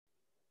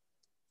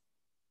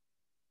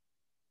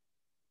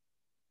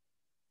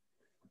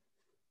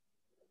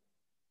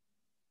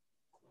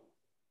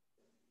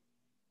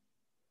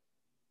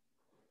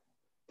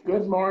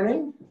Good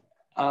morning.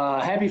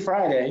 Happy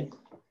Friday,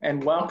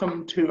 and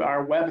welcome to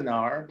our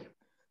webinar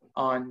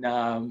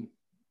on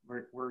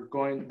we're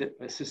going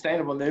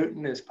Sustainable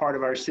Newton is part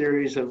of our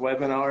series of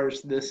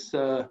webinars this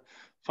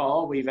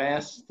fall. We've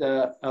asked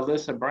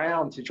Alisa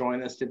Brown to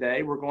join us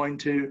today. We're going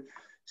to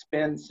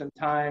spend some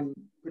time,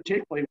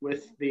 particularly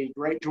with the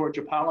Great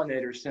Georgia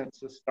Pollinator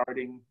Census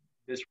starting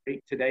this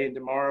week. Today and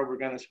tomorrow, we're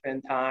going to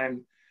spend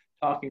time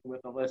talking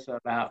with Alisa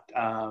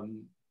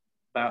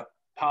about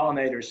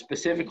pollinators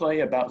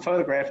specifically, about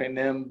photographing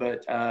them,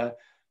 but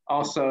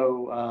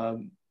also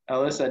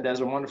Alisa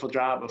does a wonderful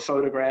job of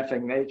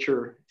photographing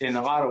nature in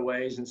a lot of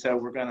ways, and so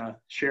we're going to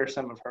share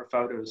some of her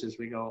photos as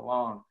we go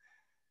along.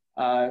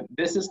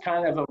 This is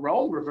kind of a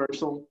role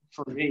reversal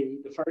for me.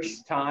 The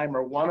first time,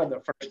 or one of the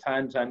first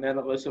times I met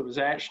Alisa was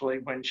actually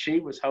when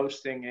she was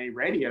hosting a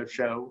radio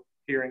show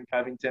here in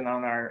Covington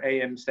on our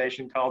AM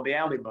station called the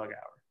Allybug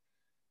Hour.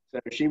 So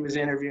she was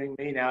interviewing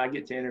me, now I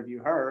get to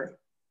interview her.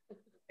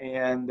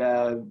 And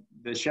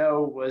the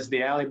show was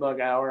the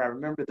Allybug Hour. I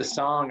remember the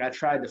song. I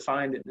tried to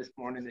find it this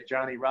morning that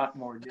Johnny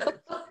Rockmore did.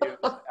 I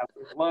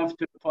would love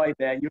to have played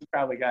that. You've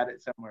probably got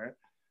it somewhere.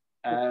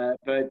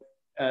 But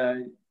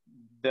the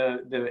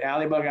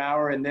Allybug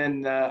Hour, and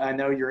then I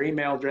know your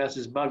email address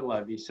is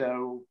Buglovey.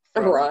 So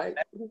from right.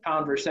 that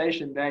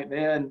conversation back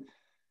then,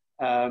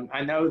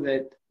 I know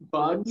that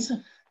bugs,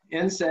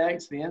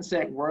 insects, the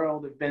insect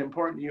world have been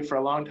important to you for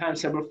a long time.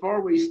 So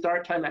before we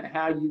start talking about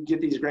how you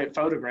get these great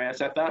photographs,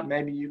 I thought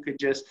maybe you could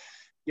just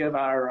give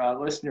our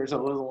listeners a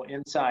little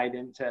insight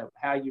into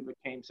how you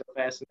became so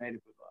fascinated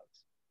with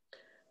bugs.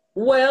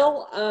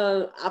 Well,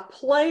 I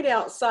played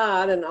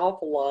outside an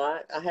awful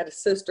lot. I had a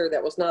sister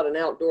that was not an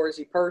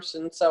outdoorsy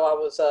person, so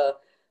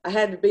I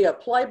had to be a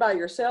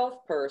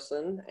play-by-yourself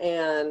person,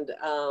 and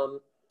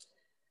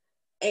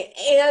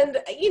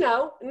you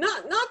know,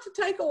 not to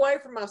take away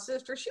from my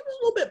sister, she was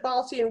a little bit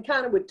bossy and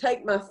kind of would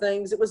take my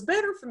things. It was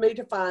better for me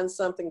to find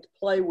something to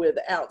play with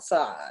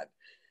outside.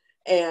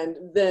 And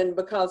then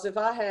because if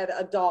I had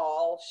a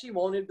doll, she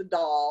wanted the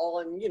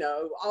doll, and, you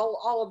know,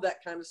 all of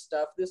that kind of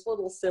stuff, this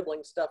little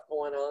sibling stuff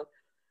going on.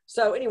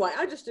 So anyway,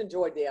 I just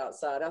enjoyed the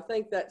outside. I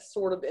think that's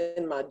sort of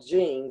in my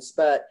genes.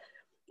 But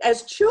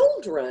as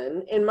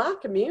children in my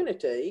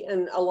community,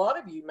 and a lot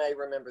of you may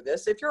remember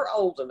this, if you're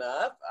old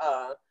enough,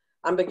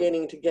 I'm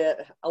beginning to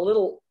get a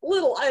little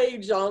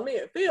age on me,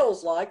 it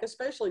feels like,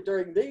 especially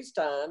during these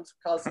times,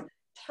 because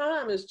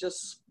time is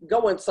just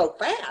going so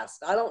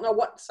fast. I don't know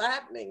what's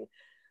happening.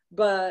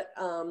 But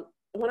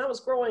when I was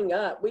growing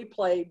up, we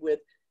played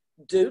with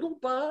doodle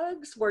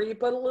bugs, where you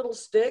put a little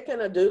stick in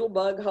a doodle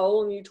bug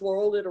hole and you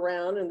twirled it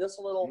around, and this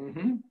little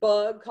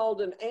bug called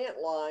an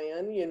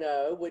antlion, you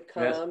know, would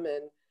come.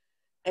 Yes.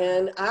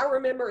 And I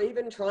remember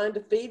even trying to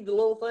feed the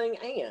little thing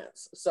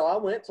ants. So I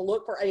went to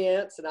look for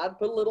ants, and I'd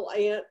put a little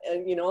ant,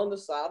 and you know, on the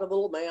side of a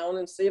little mound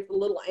and see if the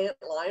little ant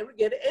lion would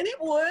get it, and it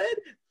would.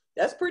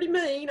 That's pretty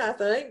mean, I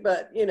think,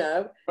 but you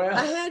know, well,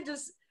 I had to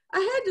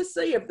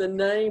see if the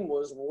name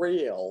was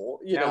real.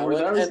 You know, were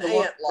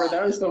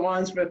those the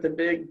ones with the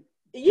big?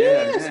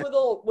 Yes, yeah.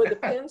 with the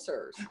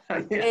pincers.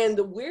 Yes. And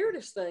the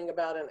weirdest thing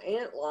about an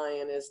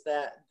antlion is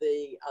that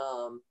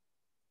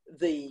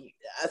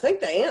I think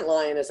the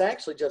antlion is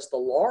actually just the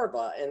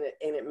larva, and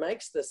it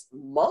makes this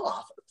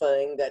moth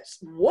thing that's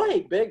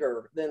way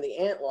bigger than the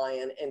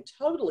antlion and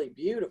totally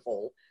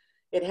beautiful.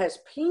 It has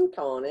pink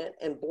on it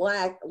and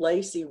black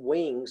lacy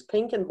wings,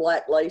 pink and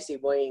black lacy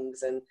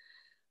wings. And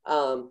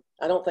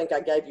I don't think I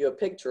gave you a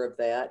picture of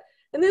that.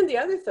 And then the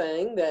other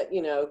thing that,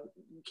 you know,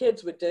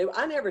 kids would do,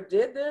 I never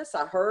did this,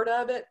 I heard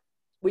of it.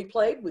 We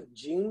played with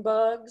June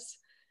bugs.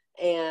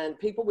 And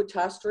people would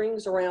tie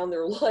strings around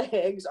their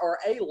legs or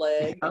a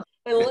leg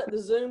and let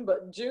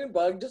the June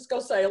bug just go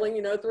sailing,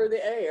 you know, through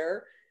the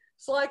air.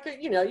 It's like,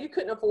 you know, you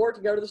couldn't afford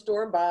to go to the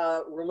store and buy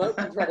a remote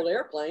controlled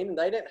airplane, and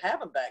they didn't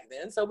have them back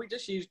then. So we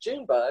just used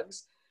June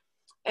bugs.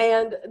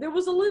 And there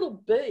was a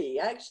little bee.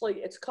 Actually,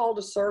 it's called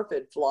a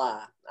syrphid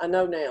fly. I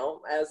know now,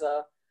 as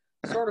a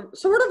sort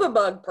of a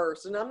bug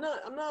person. I'm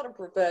not a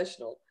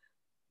professional.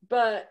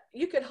 But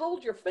you could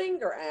hold your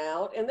finger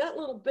out, and that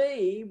little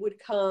bee would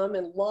come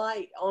and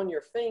light on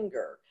your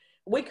finger.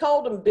 We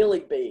called them Billy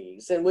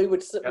Bees, and we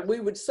would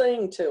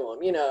sing to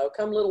them, you know,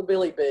 come little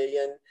Billy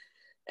Bee,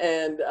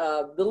 and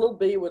the little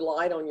bee would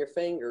light on your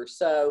finger.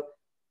 So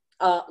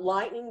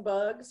lightning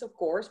bugs, of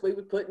course, we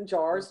would put in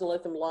jars and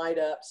let them light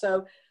up.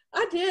 So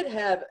I did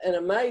have an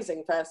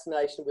amazing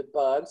fascination with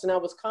bugs, and I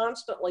was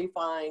constantly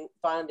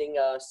finding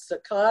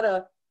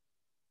cicada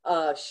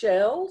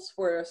shells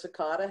where a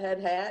cicada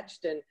had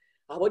hatched, and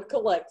I would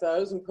collect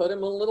those and put them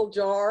in a little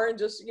jar, and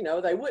just, you know,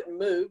 they wouldn't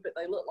move, but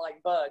they looked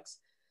like bugs.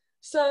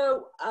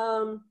 So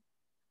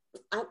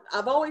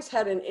I've always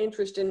had an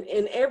interest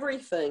in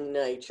everything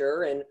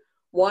nature, and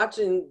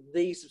watching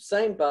these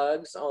same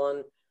bugs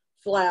on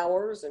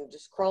flowers and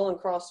just crawling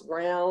across the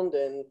ground.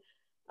 And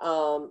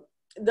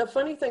the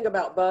funny thing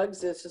about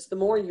bugs is the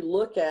more you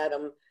look at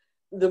them,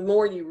 the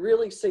more you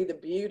really see the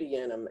beauty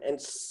in them.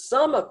 And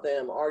some of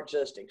them are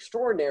just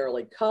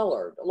extraordinarily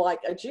colored. Like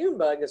a June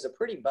bug is a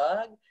pretty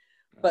bug,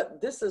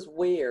 but this is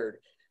weird.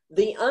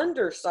 the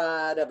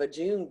underside of a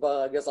June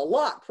bug is a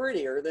lot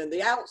prettier than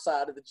the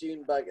outside of the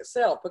June bug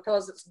itself,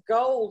 because it's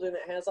gold and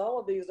it has all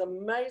of these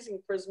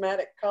amazing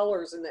prismatic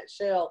colors in that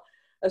shell,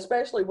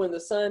 especially when the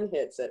sun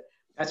hits it.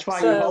 That's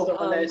why you hold it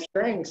on that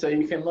string, so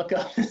you can look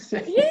up and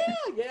see. Yeah.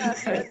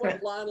 If you had one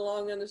flying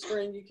along on the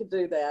string, you could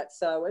do that.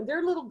 So, and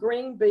they're little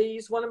green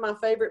bees. One of my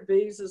favorite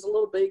bees is a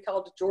little bee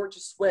called the Georgia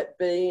sweat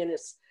bee, and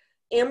it's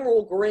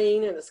emerald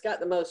green, and it's got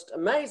the most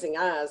amazing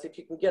eyes, if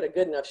you can get a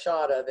good enough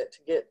shot of it to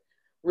get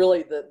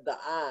really the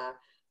eye.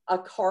 A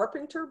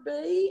carpenter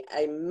bee,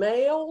 a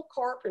male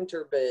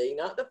carpenter bee,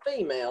 not the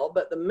female,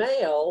 but the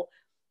male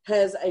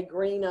has a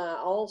green eye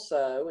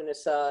also, and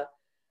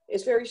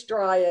it's very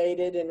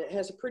striated, and it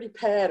has a pretty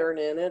pattern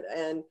in it.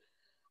 And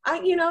I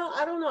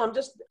don't know,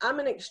 I'm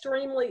an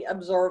extremely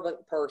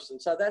observant person,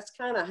 so that's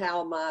kind of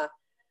how my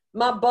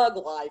bug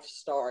life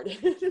started.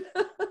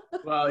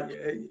 Well,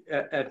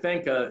 I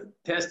think a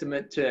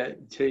testament to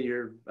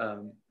your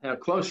how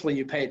closely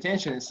you pay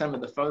attention in some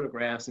of the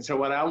photographs. And so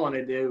what I want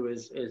to do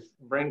is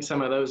bring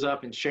some of those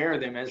up and share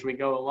them as we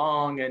go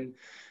along.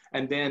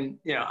 And then,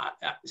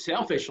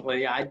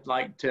 selfishly, I'd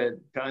like to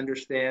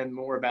understand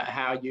more about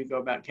how you go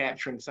about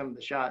capturing some of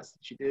the shots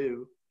that you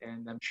do.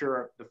 And I'm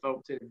sure the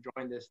folks that have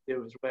joined us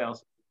do as well.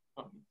 So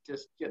let me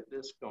just get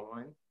this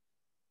going.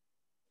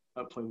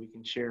 Hopefully we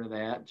can share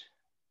that.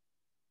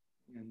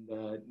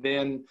 And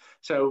then,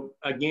 so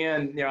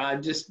again, I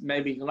just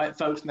maybe let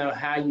folks know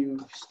how you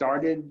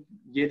started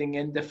getting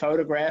into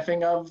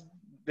photographing of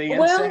the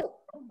insects.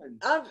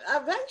 Well,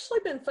 I've actually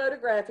been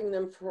photographing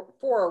them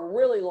for a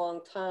really long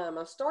time.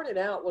 I started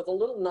out with a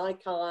little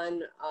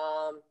Nikon,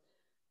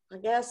 I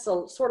guess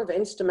a sort of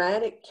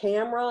Instamatic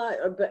camera,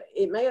 but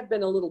it may have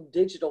been a little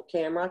digital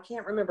camera. I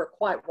can't remember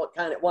quite what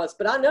kind it was,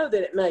 but I know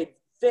that it made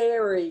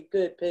very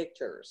good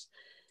pictures.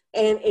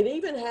 And it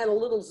even had a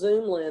little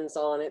zoom lens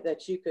on it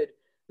that you could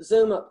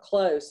zoom up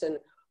close. And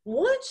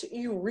once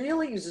you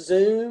really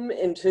zoom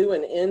into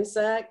an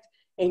insect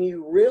and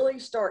you really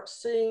start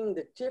seeing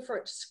the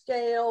different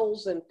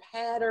scales and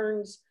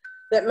patterns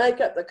that make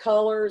up the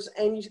colors,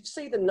 and you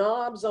see the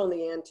knobs on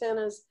the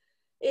antennas,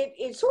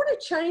 it sort of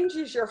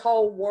changes your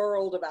whole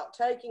world about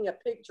taking a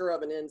picture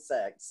of an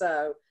insect.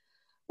 So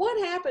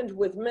what happened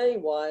with me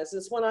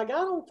is when I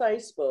got on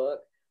Facebook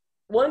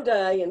one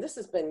day, and this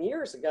has been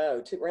years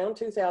ago, around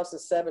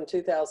 2007,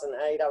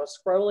 2008, I was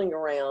scrolling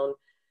around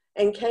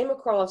and came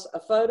across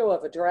a photo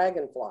of a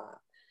dragonfly.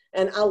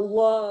 And I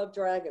love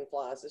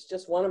dragonflies. It's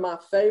just one of my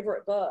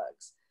favorite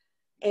bugs.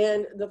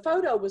 And the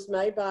photo was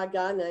made by a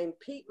guy named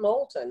Pete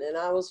Moulton. And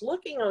I was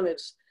looking on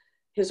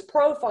his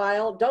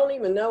profile, don't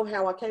even know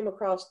how I came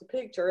across the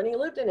picture, and he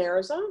lived in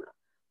Arizona.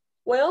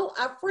 Well,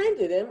 I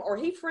friended him, or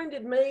he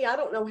friended me. I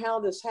don't know how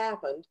this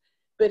happened,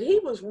 but he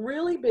was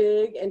really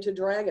big into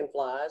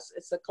dragonflies.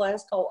 It's a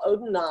class called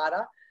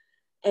Odonata.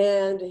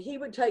 And he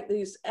would take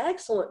these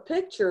excellent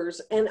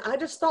pictures. And I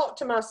just thought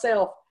to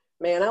myself,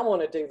 man, I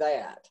want to do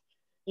that,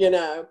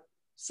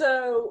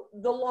 So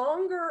the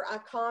longer I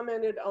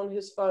commented on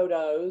his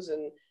photos,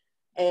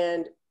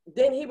 and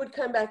then he would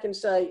come back and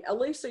say,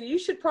 Alisa, you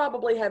should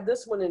probably have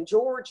this one in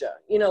Georgia.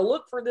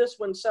 Look for this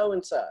one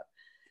so-and-so.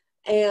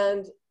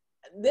 And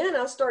then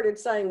I started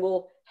saying,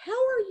 well, how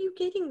are you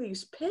getting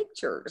these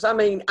pictures? I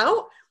mean,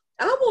 I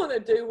want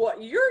to do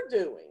what you're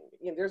doing.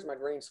 There's my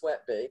green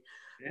sweat bee.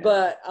 Yeah.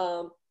 But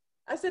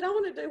I said, I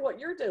want to do what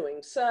you're doing.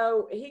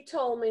 So he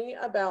told me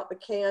about the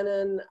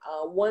Canon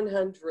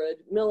 100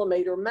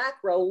 millimeter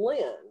macro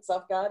lens.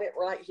 I've got it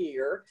right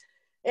here.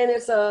 And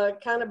it's a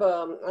kind of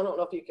I don't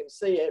know if you can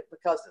see it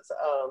because it's,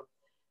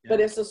 but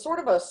it's a sort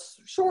of a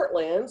short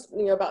lens,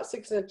 about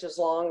 6 inches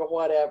long or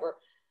whatever.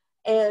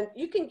 And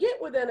you can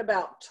get within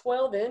about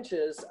 12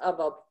 inches of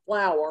a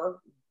flower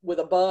with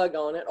a bug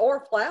on it, or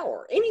a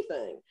flower,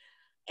 anything.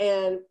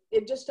 And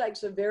it just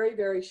takes a very,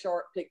 very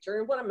sharp picture.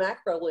 And what a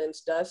macro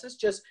lens does is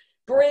just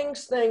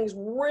brings things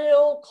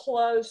real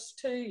close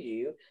to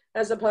you,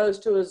 as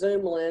opposed to a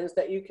zoom lens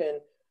that you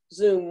can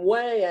zoom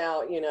way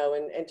out,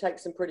 and take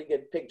some pretty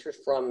good pictures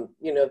from,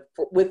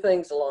 with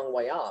things a long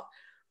way off.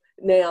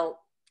 Now,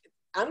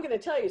 I'm going to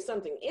tell you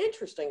something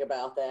interesting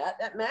about that.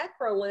 That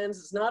macro lens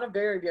is not a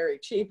very, very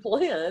cheap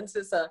lens.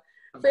 It's a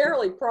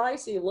fairly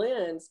pricey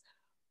lens.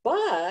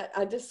 But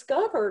I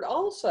discovered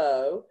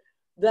also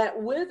that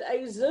with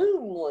a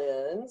zoom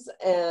lens,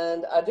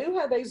 and I do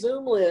have a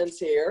zoom lens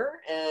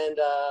here, and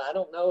I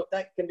don't know if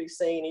that can be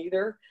seen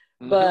either,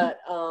 but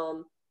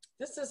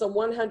this is a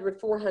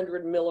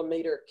 100-400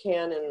 millimeter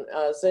Canon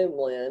zoom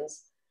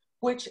lens,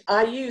 which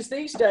I use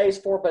these days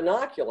for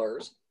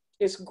binoculars.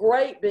 It's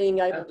great being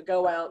able to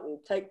go out and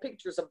take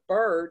pictures of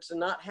birds and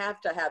not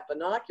have to have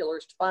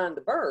binoculars to find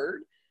the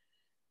bird.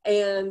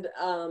 And,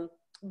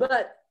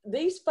 but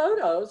these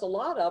photos, a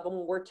lot of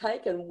them were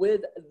taken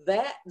with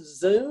that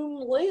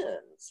zoom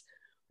lens,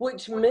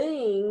 which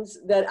means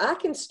that I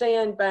can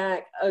stand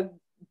back a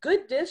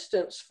good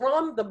distance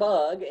from the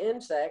bug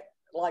insect,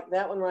 like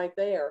that one right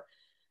there,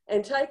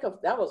 and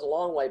that was a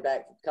long way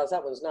back because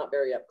that was not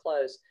very up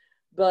close,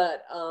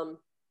 but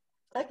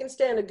I can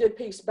stand a good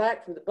piece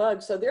back from the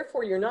bug. So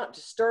therefore you're not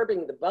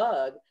disturbing the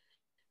bug.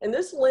 And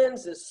this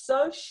lens is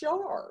so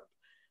sharp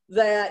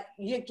that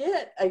you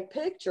get a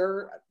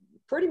picture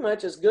pretty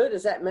much as good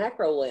as that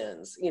macro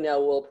lens, you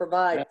know, will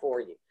provide for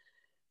you.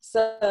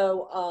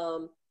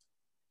 So,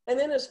 and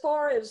then as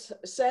far as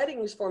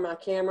settings for my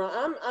camera,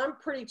 I'm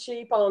pretty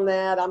cheap on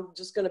that. I'm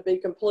just going to be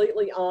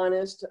completely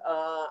honest.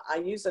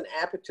 I use an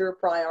aperture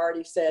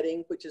priority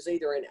setting, which is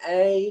either an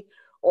A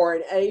or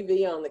an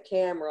AV on the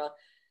camera.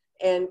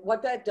 And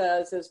what that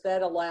does is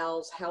that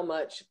allows how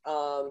much,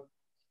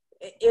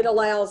 it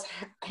allows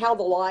how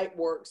the light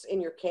works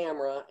in your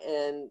camera.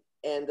 And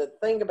the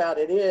thing about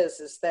it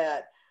is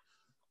that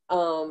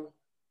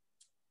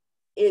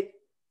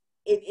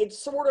it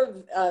sort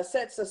of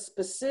sets a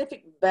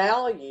specific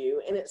value,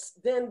 and it's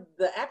then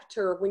the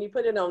aperture, when you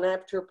put it on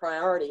aperture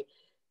priority,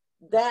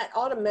 that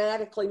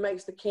automatically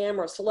makes the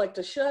camera select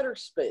a shutter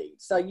speed.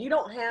 So you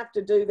don't have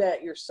to do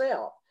that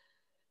yourself.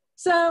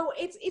 So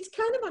it's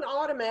kind of an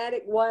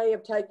automatic way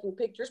of taking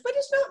pictures, but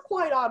it's not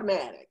quite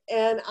automatic.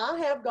 And I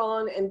have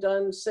gone and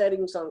done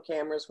settings on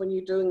cameras when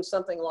you're doing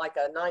something like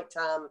a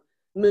nighttime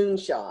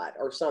moonshot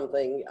or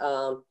something.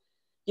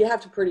 You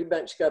have to pretty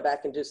much go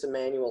back and do some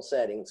manual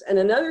settings. And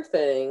another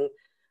thing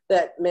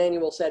that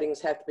manual settings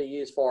have to be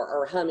used for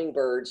are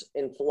hummingbirds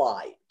in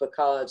flight,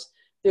 because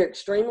they're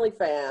extremely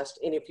fast.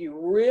 And if you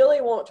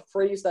really want to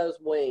freeze those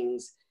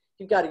wings,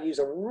 you've got to use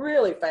a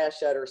really fast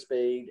shutter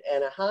speed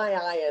and a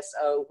high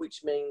ISO,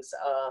 which means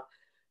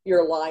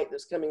your light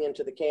that's coming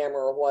into the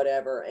camera or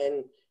whatever.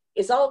 And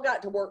it's all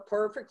got to work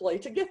perfectly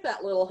to get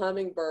that little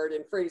hummingbird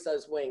and freeze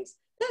those wings.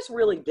 That's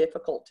really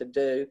difficult to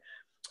do.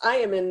 I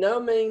am in no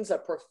means a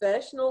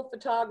professional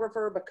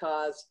photographer,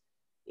 because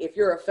if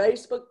you're a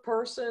Facebook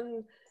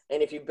person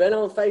and if you've been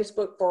on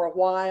Facebook for a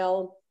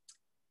while,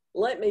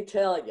 let me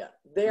tell you,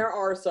 there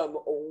are some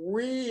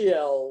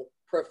real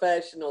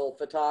professional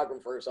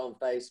photographers on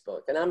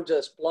Facebook, and I'm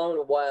just blown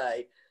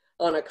away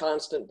on a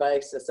constant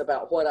basis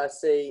about what I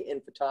see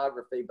in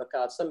photography,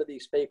 because some of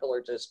these people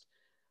are just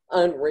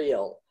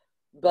unreal.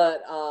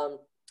 But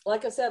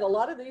like I said, a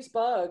lot of these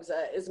bugs,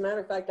 as a matter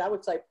of fact, I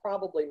would say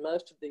probably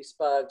most of these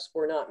bugs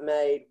were not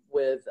made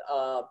with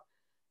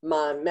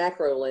my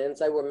macro lens.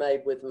 They were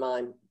made with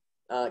my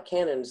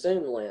Canon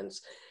zoom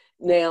lens.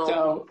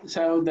 Now,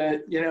 so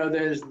that, you know,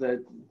 there's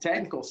the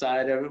technical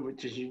side of it,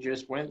 which is you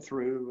just went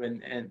through,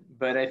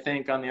 but I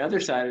think on the other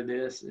side of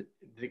this,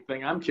 the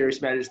thing I'm curious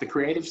about is the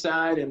creative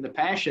side and the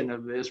passion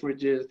of this,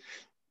 which is,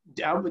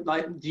 I would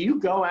like, do you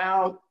go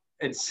out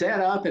and set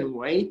up and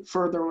wait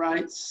for the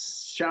right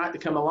shot to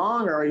come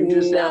along, or are you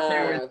just out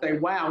there and say,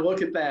 wow,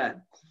 look at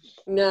that?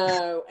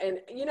 No. And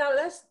you know,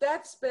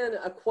 that's been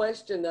a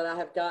question that I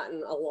have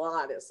gotten a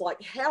lot. It's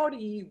like, how do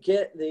you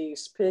get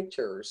these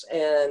pictures?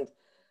 And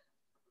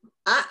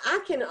I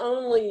can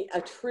only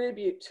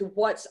attribute to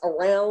what's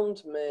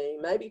around me,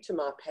 maybe to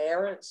my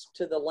parents,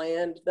 to the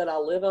land that I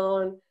live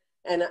on.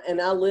 And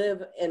I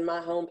live in my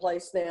home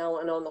place now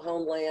and on the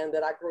homeland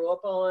that I grew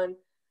up on.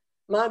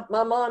 My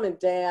mom and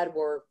dad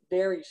were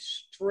very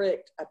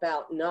strict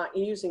about not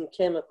using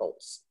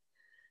chemicals.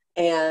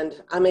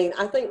 And I mean,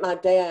 I think my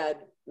dad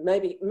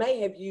may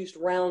have used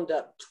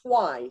Roundup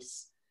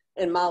twice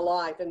in my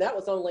life. And that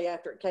was only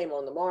after it came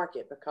on the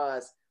market,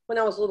 because when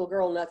I was a little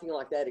girl, nothing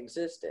like that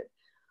existed.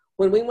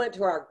 When we went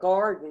to our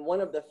garden,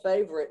 one of the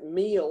favorite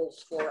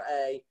meals for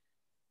a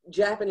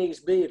Japanese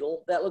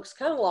beetle that looks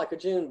kind of like a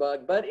June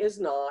bug, but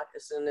is not.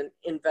 It's an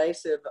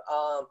invasive,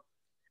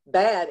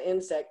 bad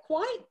insect,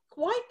 quite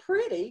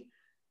pretty,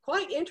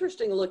 quite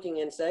interesting looking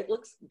insect.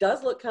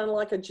 Does look kind of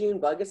like a June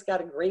bug. It's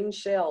got a green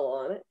shell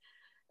on it.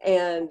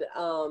 And,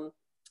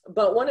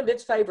 but one of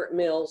its favorite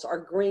meals are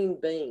green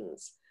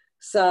beans.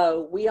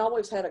 So we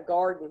always had a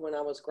garden when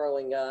I was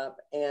growing up,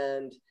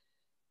 and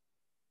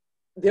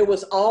there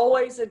was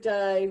always a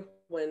day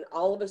when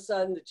all of a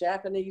sudden the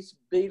Japanese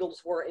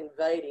beetles were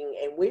invading,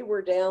 and we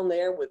were down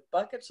there with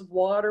buckets of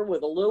water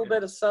with a little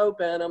bit of soap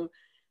in them,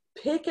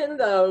 picking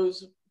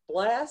those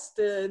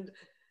blasted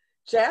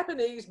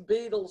Japanese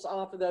beetles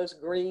off of those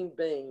green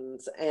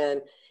beans.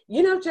 And,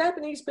 you know,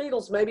 Japanese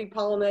beetles may be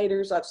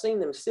pollinators. I've seen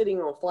them sitting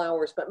on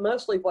flowers, but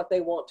mostly what they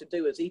want to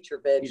do is eat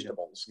your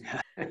vegetables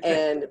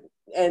and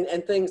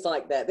things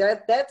like that.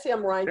 That's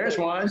him right there. There's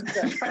one.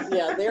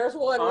 Yeah, there's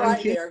one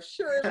right there,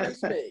 sure as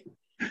we speak.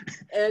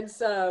 And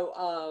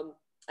so,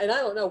 and I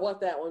don't know what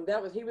that one,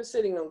 he was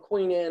sitting on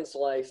Queen Anne's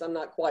lace. I'm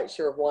not quite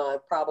sure why,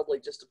 probably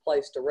just a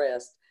place to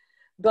rest.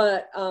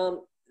 But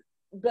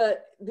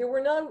there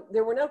were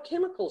no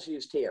chemicals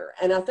used here.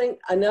 And I think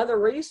another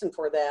reason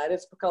for that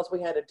is because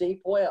we had a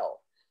deep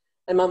well.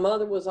 And my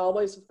mother was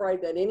always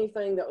afraid that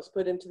anything that was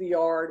put into the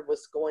yard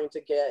was going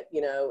to get,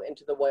 you know,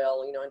 into the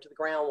well, you know, into the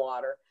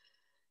groundwater.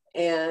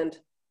 And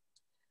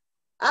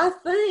I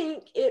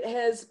think it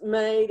has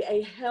made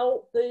a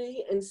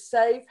healthy and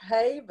safe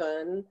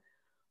haven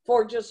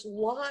for just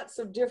lots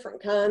of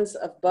different kinds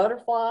of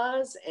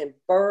butterflies and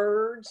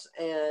birds.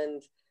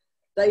 And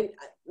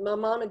my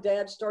mom and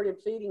dad started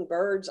feeding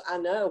birds, I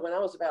know, when I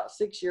was about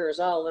 6 years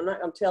old. I'm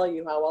not going to tell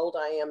you how old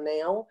I am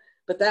now,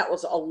 but that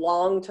was a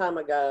long time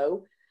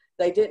ago.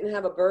 They didn't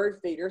have a bird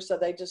feeder, so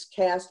they just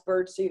cast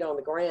bird seed on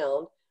the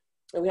ground.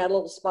 And we had a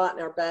little spot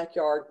in our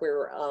backyard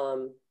where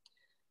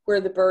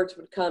the birds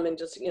would come and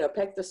just,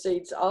 peck the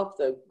seeds off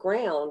the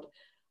ground.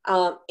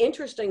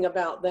 Interesting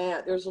about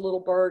that, there's a little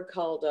bird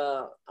called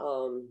a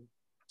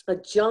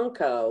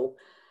junco,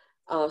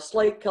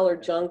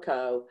 slate-colored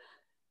junco,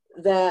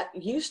 that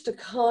used to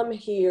come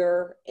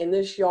here in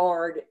this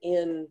yard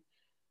in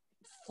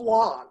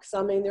flocks.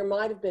 I mean, there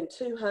might have been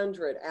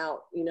 200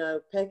 out,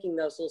 pecking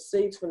those little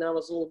seeds when I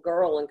was a little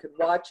girl and could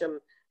watch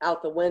them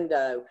out the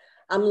window.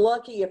 I'm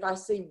lucky if I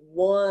see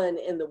one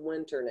in the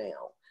winter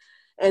now.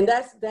 And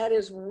that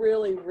is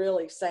really,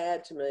 really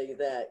sad to me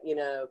that,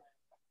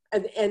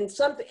 and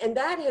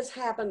that has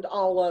happened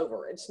all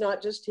over. It's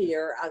not just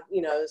here.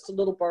 It's a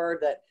little bird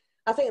that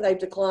I think they've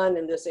declined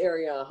in this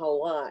area a whole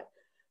lot.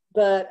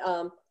 But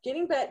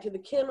getting back to the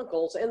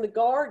chemicals in the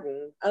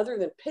garden, other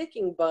than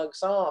picking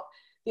bugs off,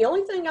 the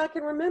only thing I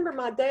can remember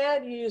my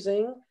dad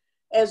using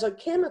as a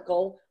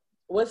chemical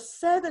was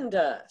Sevin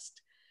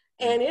dust.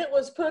 And it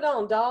was put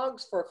on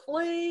dogs for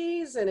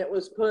fleas, and it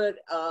was put,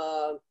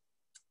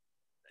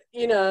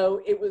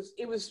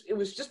 it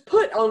was just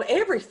put on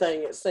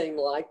everything, it seemed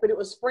like, but it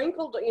was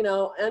sprinkled,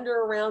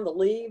 under around the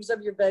leaves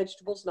of your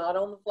vegetables, not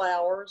on the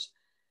flowers.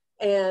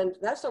 And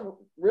that's a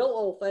real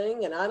old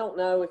thing. And I don't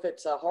know if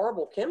it's a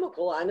horrible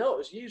chemical. I know it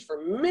was used for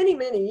many,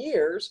 many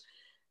years.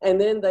 And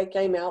then they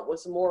came out with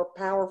some more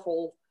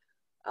powerful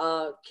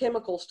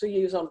chemicals to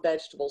use on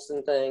vegetables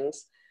and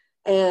things.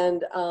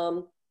 And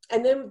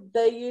then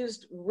they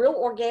used real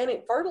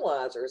organic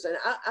fertilizers. And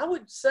I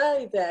would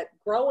say that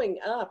growing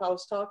up, I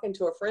was talking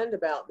to a friend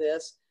about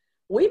this,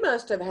 we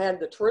must have had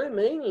the true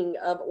meaning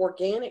of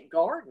organic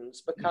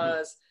gardens,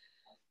 because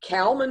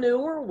cow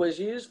manure was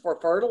used for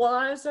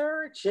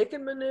fertilizer,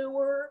 chicken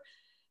manure,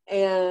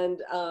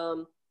 and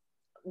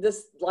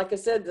this, like I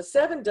said, the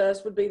Sevin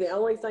dust would be the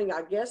only thing,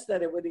 I guess,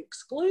 that it would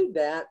exclude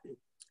that.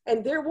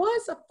 And there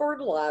was a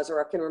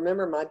fertilizer I can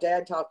remember my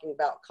dad talking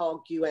about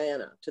called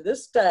guana. To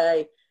this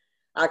day,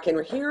 I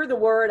can hear the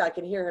word, I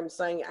can hear him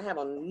saying, I have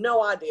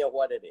no idea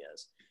what it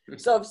is.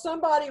 So if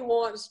somebody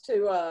wants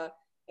to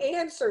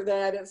answer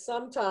that at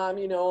some time,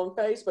 on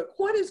Facebook,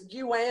 what is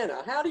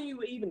guana? How do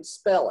you even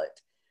spell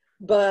it?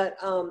 But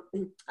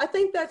I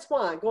think that's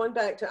why, going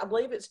back to, I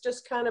believe it's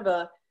just kind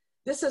of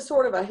this is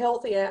sort of a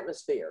healthy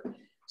atmosphere.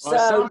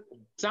 Well,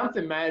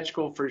 something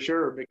magical for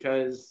sure,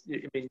 because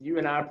I mean, you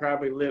and I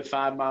probably live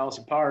 5 miles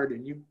apart,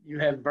 and you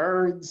have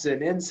birds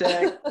and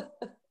insects,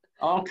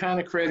 all kind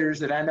of critters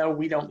that I know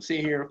we don't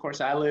see here. Of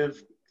course, I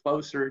live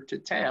closer to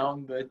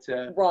town, but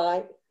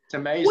right. It's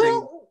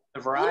amazing the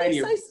variety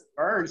of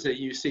birds that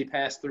you see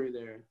pass through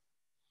there.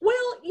 Well,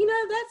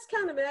 that's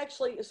kind of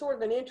actually sort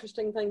of an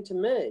interesting thing to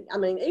me. I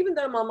mean, even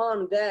though my mom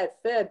and dad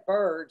fed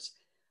birds,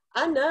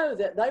 I know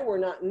that they were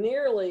not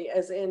nearly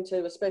as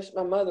into, especially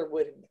my mother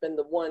would have been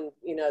the one,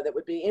 that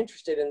would be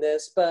interested in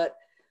this. But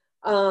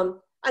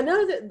I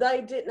know that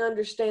they didn't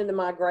understand the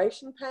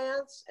migration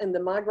paths and the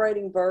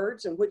migrating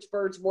birds and which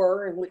birds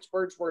were and which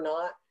birds were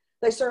not.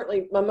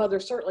 My mother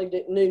certainly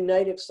knew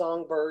native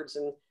songbirds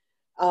and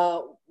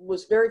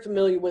was very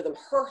familiar with them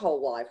her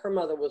whole life. Her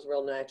mother was a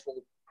real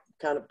natural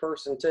kind of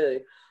person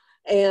too.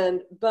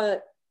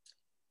 But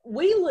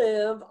we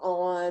live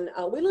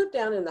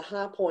down in the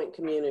High Point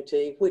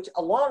community, which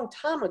a long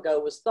time ago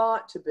was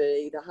thought to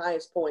be the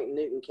highest point in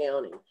Newton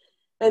County.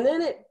 And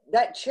then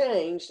that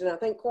changed, and I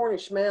think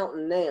Cornish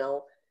Mountain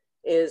now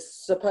is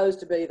supposed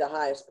to be the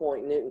highest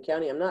point in Newton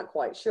County. I'm not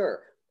quite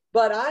sure,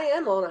 but I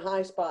am on a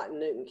high spot in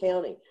Newton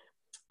County.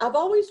 I've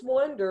always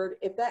wondered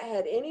if that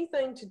had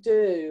anything to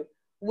do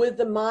with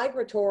the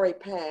migratory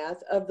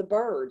path of the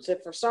birds.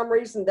 If for some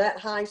reason that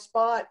high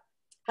spot,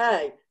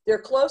 hey, they're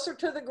closer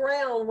to the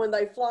ground when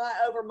they fly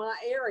over my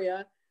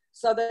area,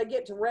 so they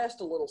get to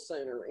rest a little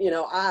sooner.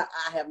 I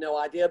have no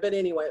idea, but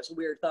anyway, it's a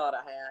weird thought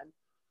I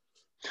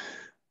had.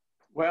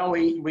 Well,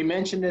 we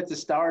mentioned at the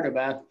start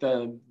about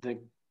the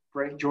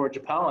Great Georgia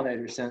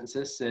Pollinator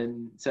Census,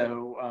 and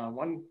so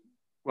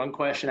one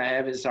question I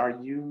have is, are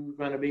you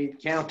going to be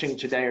counting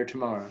today or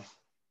tomorrow?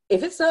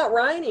 If it's not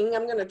raining,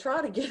 I'm going to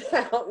try to get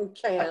out and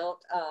count.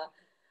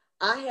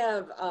 I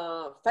have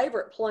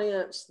favorite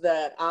plants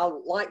that I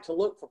like to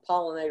look for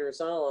pollinators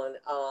on.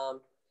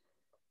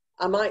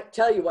 I might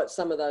tell you what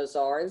some of those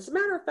are. As a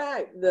matter of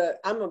fact,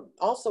 I'm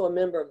also a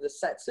member of the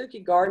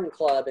Satsuki Garden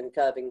Club in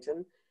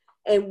Covington,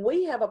 and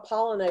we have a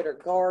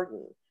pollinator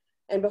garden.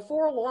 And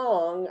before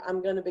long,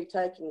 I'm going to be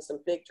taking some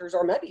pictures,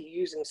 or maybe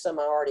using some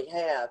I already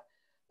have.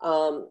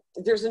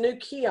 There's a new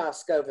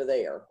kiosk over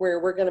there where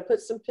we're going to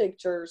put some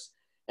pictures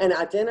and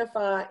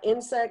identify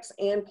insects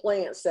and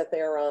plants that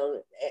they're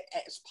on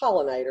as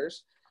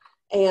pollinators.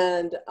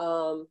 And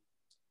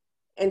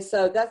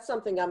so that's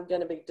something I'm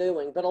going to be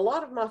doing. But a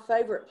lot of my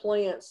favorite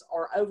plants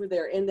are over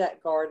there in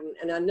that garden.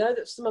 And I know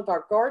that some of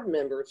our garden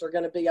members are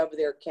going to be over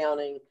there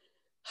counting,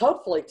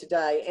 hopefully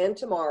today and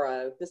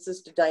tomorrow. This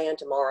is today and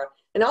tomorrow.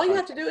 And all you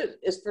have to do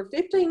is for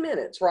 15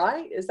 minutes,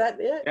 right? Is that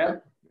it?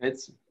 Yep.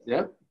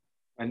 Yep.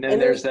 And then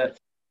there's that.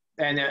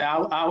 And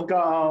I'll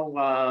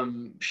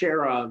go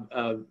share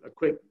a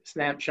quick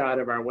snapshot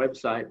of our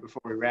website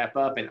before we wrap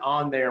up. And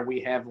on there,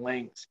 we have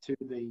links to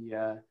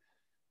the,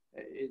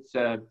 it's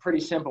a pretty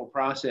simple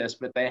process,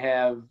 but they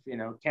have,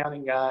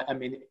 counting guide,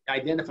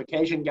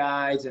 identification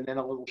guides, and then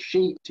a little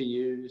sheet to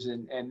use.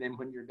 And then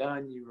when you're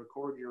done, you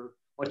record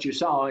what you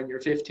saw in your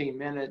 15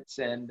 minutes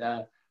and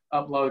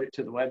upload it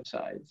to the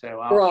website.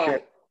 So I'll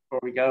share before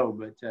we go,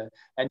 but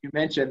and you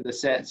mentioned the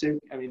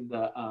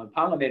the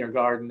pollinator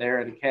garden there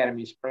at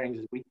Academy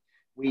Springs.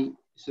 We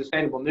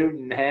Sustainable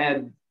Newton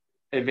had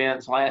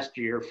events last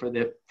year for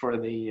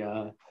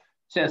the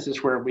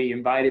census where we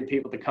invited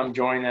people to come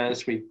join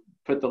us. We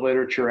put the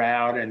literature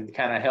out and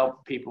kind of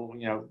help people,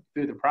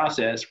 through the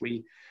process.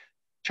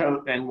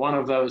 And one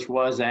of those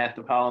was at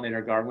the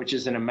pollinator garden, which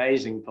is an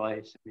amazing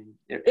place.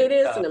 It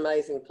is an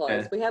amazing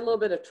place. We had a little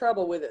bit of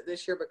trouble with it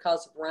this year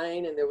because of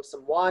rain, and there was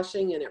some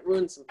washing, and it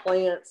ruined some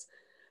plants.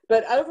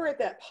 But over at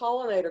that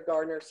pollinator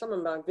garden are some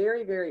of my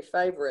very, very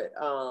favorite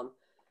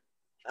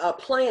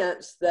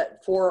plants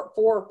that for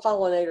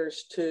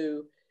pollinators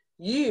to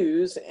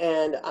use,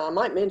 and I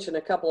might mention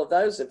a couple of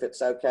those if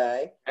it's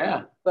okay.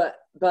 Yeah.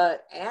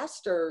 But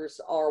asters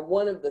are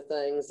one of the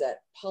things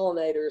that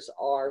pollinators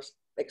are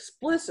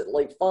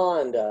explicitly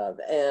fond of,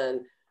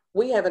 and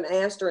we have an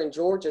aster in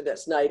Georgia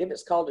that's native.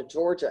 It's called a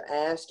Georgia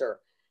aster,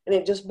 and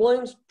it just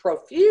blooms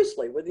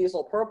profusely with these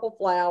little purple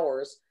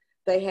flowers.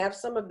 They have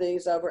some of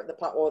these over at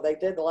they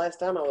did the last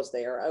time I was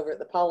there, over at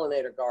the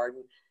pollinator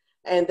garden,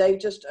 and they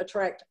just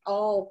attract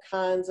all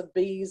kinds of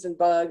bees and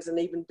bugs and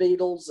even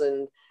beetles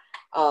and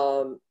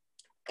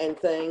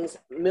things.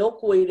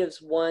 Milkweed is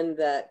one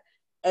that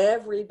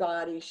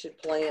everybody should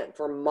plant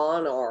for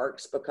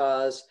monarchs,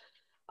 because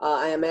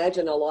I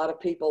imagine a lot of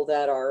people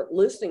that are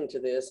listening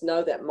to this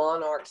know that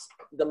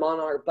the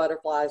monarch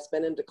butterfly has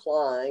been in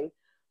decline.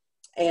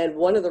 And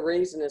one of the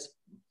reasons is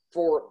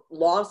for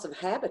loss of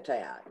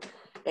habitat.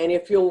 And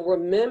if you'll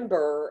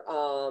remember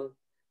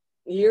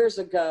years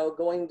ago,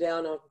 going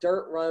down a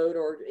dirt road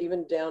or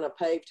even down a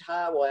paved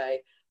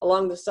highway,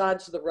 along the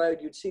sides of the road,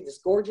 you'd see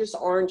this gorgeous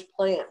orange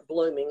plant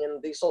blooming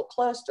in these little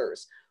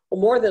clusters. Well,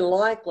 more than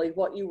likely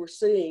what you were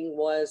seeing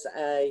was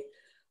a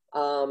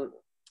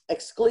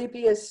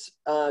Asclepias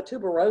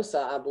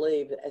tuberosa, I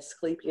believe.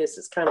 Asclepias,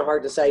 it's kind of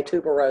hard to say,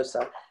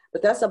 tuberosa,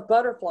 but that's a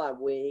butterfly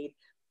weed.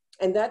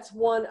 And that's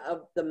one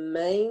of the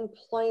main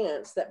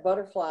plants that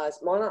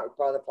monarch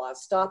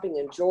butterflies stopping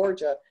in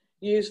Georgia,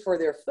 use for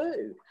their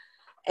food.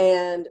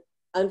 And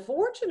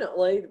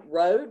unfortunately,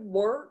 road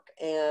work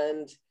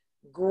and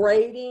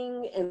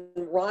grading and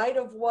the right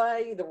of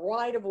way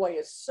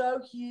is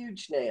so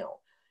huge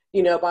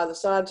now, by the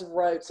sides of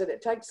roads, that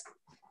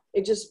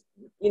it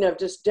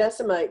just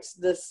decimates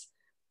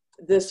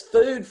this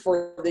food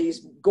for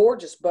these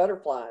gorgeous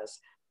butterflies.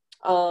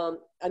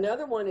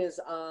 Another one is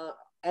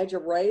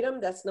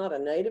ageratum. That's not a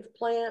native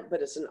plant,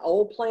 but it's an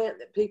old plant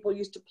that people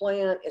used to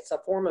plant. It's a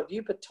form of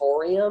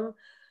eupatorium,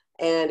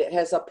 and it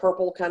has a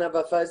purple, kind of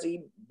a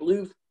fuzzy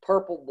blue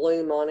purple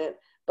bloom on it.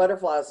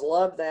 Butterflies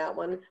love that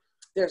one.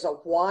 There's a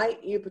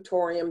white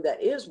eupatorium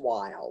that is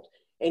wild,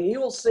 and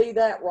you will see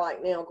that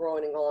right now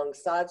growing along the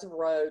sides of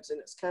roads, and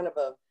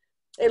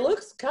it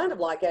looks kind of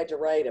like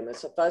ageratum.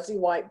 It's a fuzzy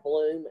white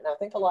bloom, and I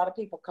think a lot of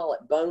people call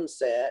it bone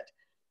set.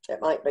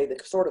 That might be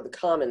the sort of the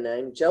common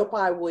name.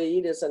 Jopai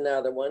weed is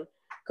another one.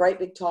 Great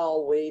big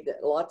tall weed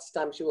that lots of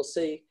times you will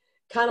see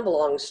kind of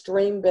along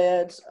stream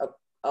beds,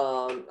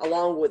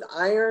 along with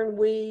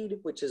ironweed,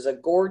 which is a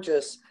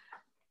gorgeous,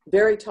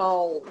 very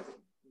tall,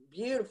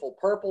 beautiful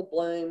purple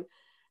bloom.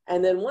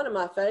 And then one of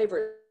my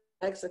favorite,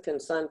 Mexican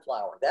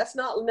sunflower. That's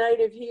not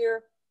native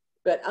here,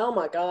 but oh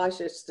my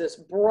gosh, it's this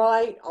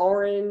bright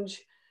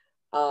orange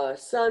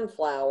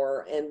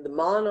sunflower, and the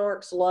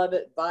monarchs love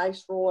it.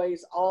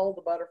 Viceroys, all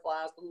the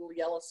butterflies, the little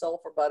yellow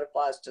sulfur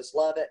butterflies just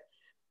love it.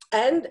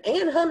 And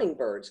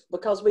hummingbirds,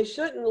 because we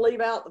shouldn't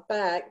leave out the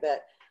fact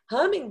that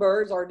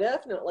hummingbirds are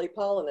definitely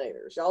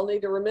pollinators. Y'all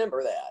need to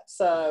remember that.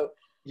 So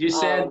you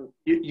said,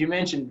 you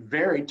mentioned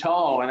very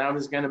tall, and I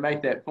was going to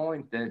make that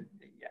point that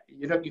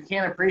you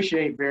can't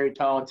appreciate very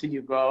tall until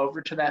you go over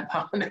to that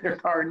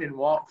pollinator garden and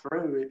walk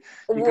through it.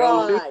 You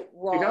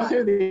go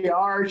through the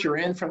arch or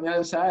in from the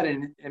other side,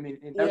 and in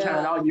no time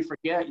at all, you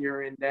forget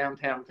you're in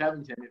downtown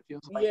Covington. It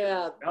feels like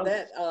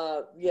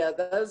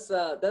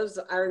those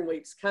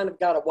ironweeds kind of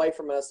got away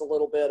from us a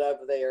little bit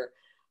over there.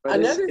 But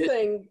another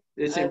thing,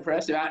 it's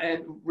impressive.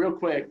 And real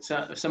quick,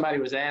 somebody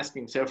was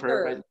asking. So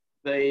for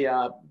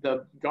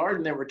the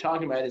garden that we're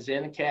talking about is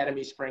in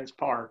Academy Springs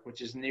Park,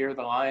 which is near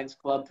the Lions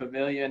Club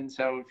Pavilion.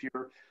 So if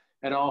you're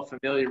at all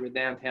familiar with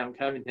downtown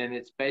Covington,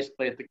 it's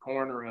basically at the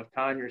corner of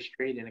Conyers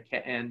Street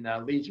and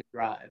Legion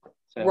Drive.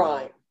 So,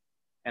 right.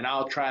 And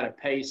I'll try to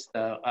paste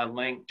a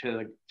link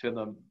to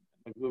the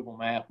Google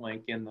Map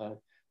link in the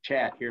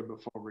chat here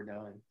before we're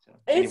done. So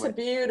it's a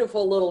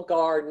beautiful little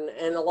garden,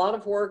 and a lot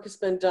of work has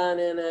been done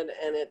in it,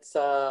 and it's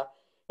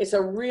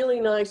a really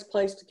nice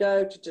place to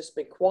go to just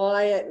be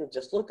quiet and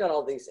just look at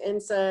all these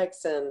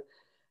insects. And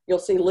You'll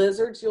see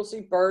lizards, you'll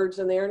see birds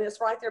in there, and it's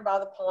right there by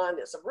the pond.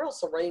 It's a real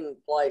serene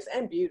place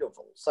and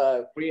beautiful.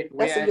 So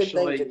that's a good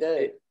thing to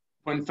do.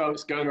 When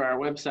folks go to our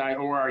website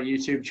or our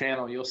YouTube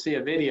channel, you'll see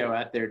a video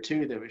out there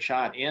too that was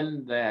shot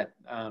in that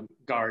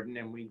garden,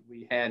 and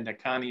we had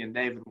Connie and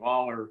David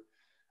Waller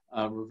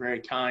were very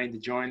kind to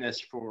join us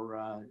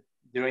for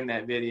doing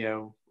that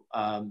video.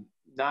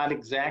 Not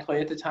exactly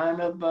at the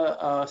time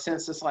of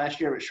census last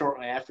year, but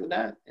shortly after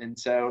that. And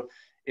so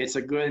it's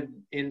a good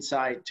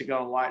insight to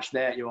go and watch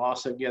that. You'll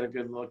also get a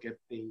good look at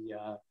the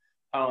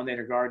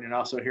pollinator garden and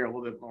also hear a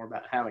little bit more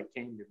about how it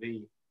came to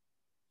be.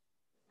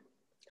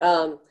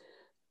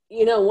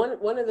 You know,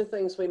 one of the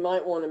things we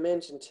might want to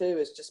mention too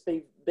is just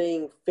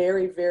being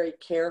very, very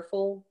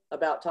careful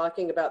about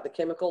talking about the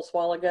chemicals a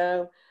while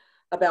ago,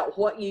 about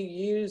what you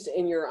use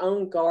in your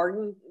own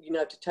garden, you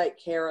know, to take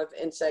care of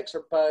insects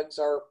or bugs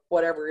or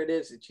whatever it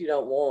is that you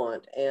don't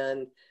want.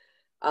 And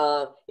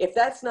if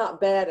that's not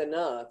bad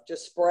enough,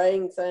 just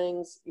spraying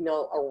things, you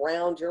know,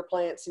 around your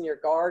plants in your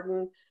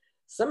garden,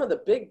 some of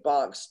the big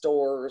box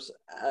stores,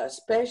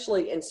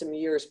 especially in some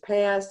years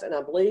past, and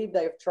I believe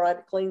they've tried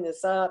to clean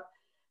this up,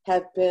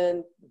 have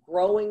been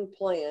growing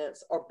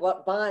plants or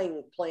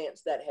buying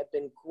plants that have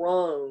been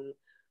grown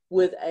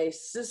with a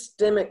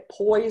systemic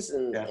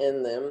poison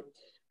in them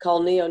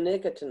called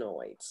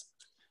neonicotinoids.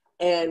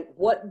 And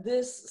what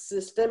this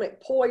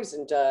systemic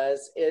poison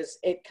does is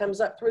it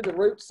comes up through the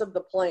roots of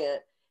the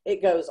plant.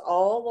 It goes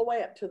all the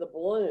way up to the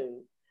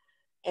bloom,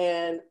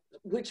 and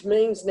which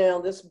means now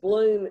this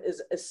bloom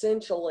is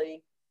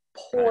essentially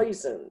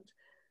poisoned.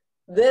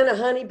 Then a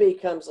honeybee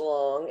comes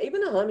along,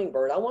 even a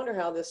hummingbird. I wonder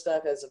how this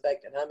stuff has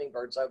affected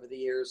hummingbirds over the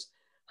years.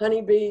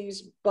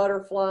 Honeybees,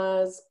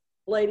 butterflies,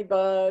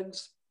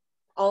 ladybugs,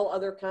 all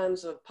other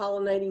kinds of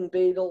pollinating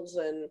beetles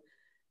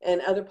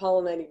and other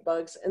pollinating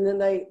bugs. And then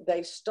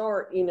they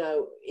start, you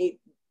know,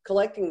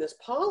 collecting this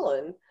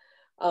pollen,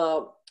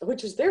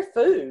 which is their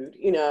food,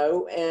 you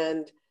know,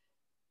 and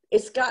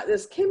it's got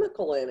this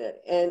chemical in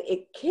it, and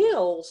it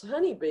kills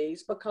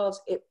honeybees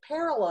because it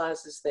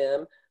paralyzes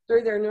them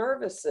through their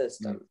nervous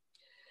system. Mm-hmm.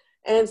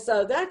 And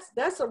so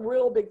that's a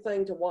real big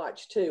thing to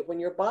watch too. When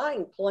you're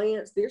buying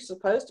plants, they're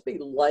supposed to be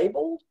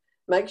labeled.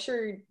 Make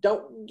sure you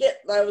don't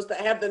get those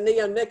that have the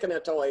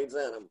neonicotinoids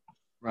in them.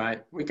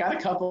 Right. We got a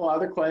couple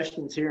other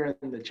questions here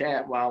in the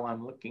chat while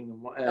I'm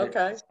looking.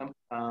 Okay.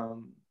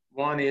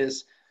 One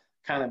is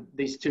kind of,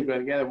 these two go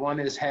together. One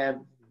is, have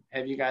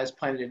you guys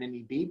planted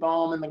any bee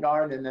balm in the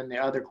garden? And then the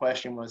other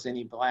question was,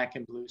 any black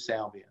and blue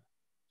salvia?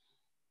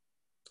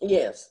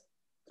 Yes,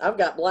 I've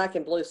got black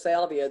and blue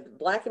salvia.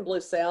 Black and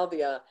blue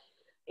salvia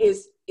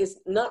is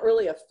not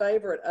really a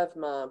favorite of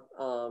my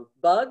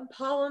bug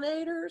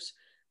pollinators,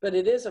 but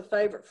it is a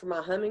favorite for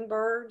my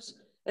hummingbirds.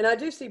 And I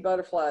do see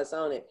butterflies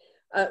on it.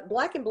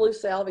 Black and blue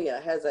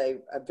salvia has a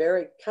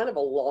very kind of a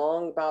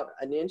long, about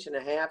 1.5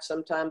 inches,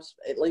 sometimes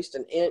at least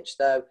 1 inch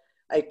though,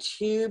 a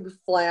tube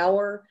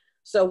flower.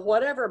 So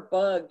whatever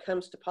bug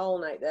comes to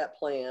pollinate that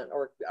plant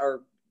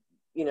or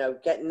you know,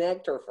 get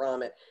nectar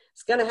from it,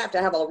 it's going to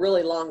have a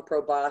really long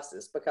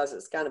proboscis because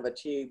it's kind of a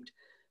tubed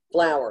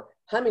flower.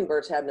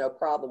 Hummingbirds have no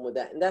problem with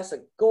that. And that's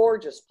a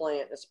gorgeous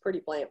plant. It's a pretty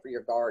plant for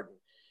your garden.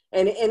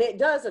 And it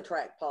does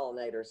attract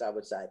pollinators, I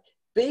would say.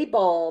 Bee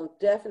balm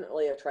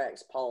definitely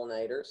attracts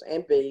pollinators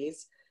and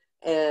bees.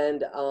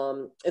 And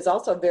it's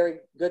also very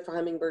good for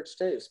hummingbirds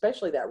too,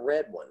 especially that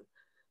red one.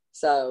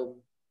 So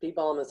bee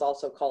balm is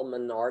also called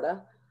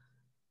Monarda.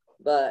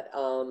 But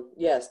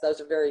yes, those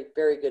are very,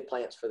 very good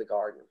plants for the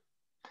garden.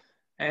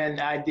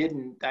 And I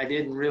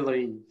didn't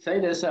really say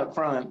this up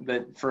front,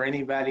 but for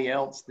anybody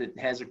else that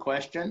has a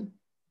question,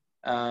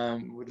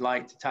 would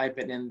like to type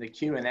it in the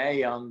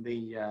Q&A on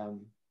the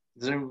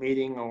Zoom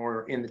meeting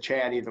or in the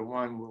chat, either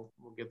one, we'll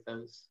get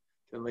those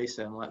to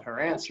Lisa and let her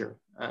answer.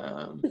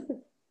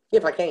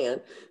 If I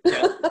can.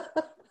 Yeah.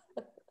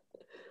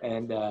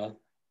 And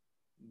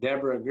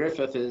Deborah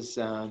Griffith is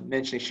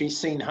mentioning she's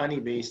seen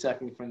honeybees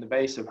sucking from the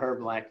base of her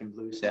black and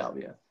blue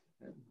salvia.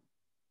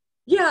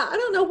 Yeah, I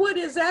don't know what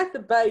is at the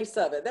base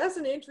of it. That's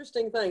an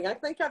interesting thing. I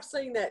think I've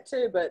seen that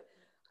too, but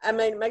I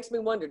mean, it makes me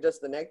wonder, does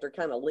the nectar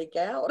kind of leak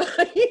out?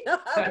 You know,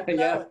 I don't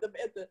know,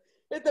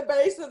 at the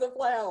base of the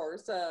flower.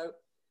 So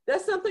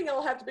that's something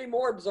I'll have to be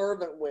more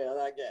observant with,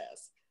 I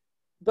guess.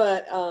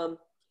 But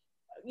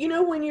you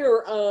know, when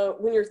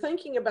you're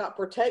thinking about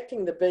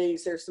protecting the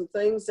bees, there's some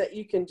things that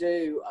you can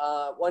do.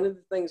 One of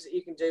the things that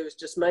you can do is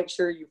just make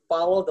sure you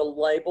follow the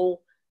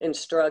label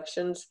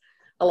instructions.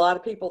 A lot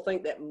of people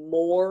think that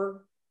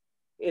more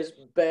is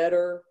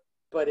better,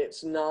 but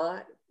it's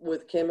not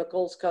with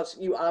chemicals, because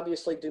you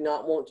obviously do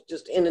not want to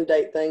just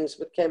inundate things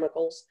with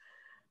chemicals.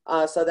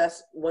 So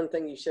that's one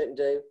thing you shouldn't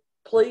do.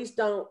 Please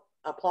don't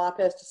apply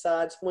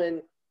pesticides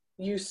when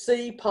you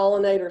see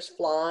pollinators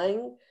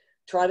flying.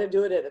 Try to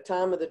do it at a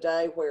time of the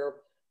day where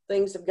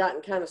things have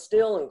gotten kind of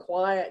still and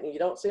quiet and you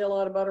don't see a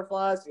lot of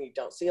butterflies and you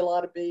don't see a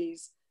lot of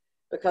bees,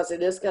 because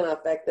it is going to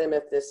affect them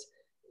if this,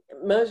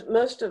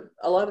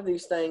 a lot of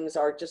these things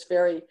are just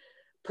very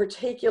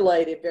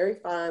particulated very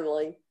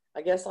finely.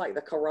 I guess like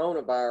the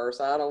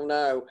coronavirus, I don't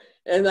know.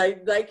 And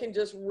they can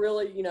just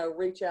really, you know,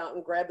 reach out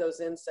and grab those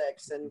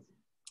insects and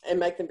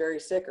make them very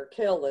sick or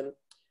kill them.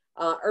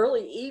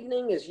 Early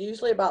evening is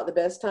usually about the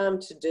best time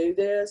to do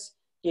this.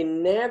 You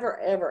never,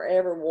 ever,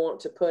 ever want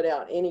to put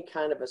out any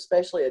kind of,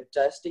 especially a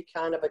dusty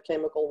kind of a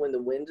chemical when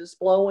the wind is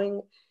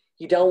blowing.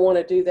 You don't want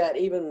to do that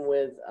even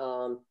with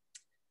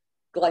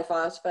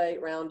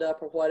glyphosate,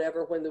 Roundup, or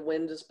whatever when the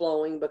wind is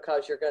blowing,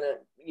 because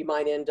you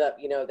might end up,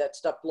 you know, that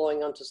stuff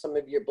blowing onto some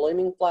of your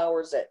blooming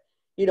flowers that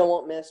you don't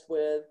want messed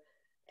with.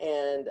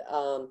 And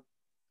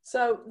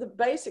so the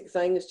basic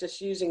thing is just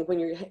using,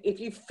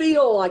 if you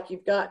feel like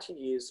you've got to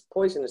use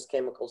poisonous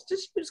chemicals,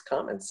 just use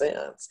common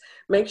sense.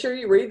 Make sure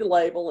you read the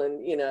label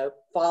and, you know,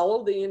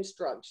 follow the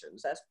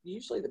instructions. That's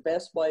usually the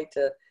best way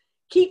to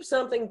keep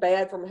something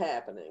bad from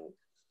happening.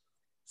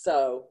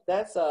 So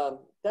that's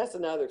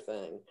another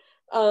thing.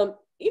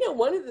 You know,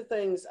 one of the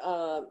things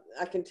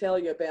I can tell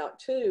you about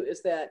too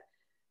is that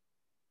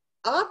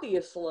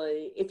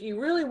obviously, if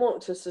you really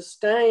want to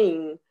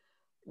sustain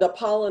the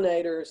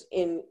pollinators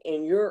in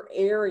your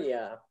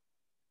area,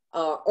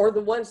 or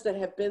the ones that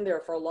have been there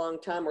for a long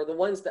time, or the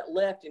ones that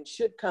left and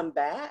should come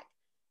back,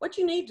 what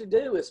you need to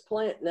do is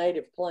plant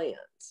native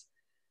plants.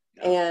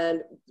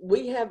 And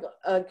we have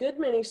a good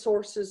many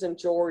sources in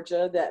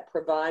Georgia that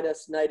provide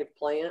us native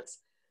plants.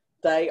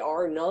 They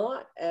are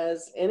not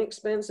as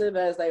inexpensive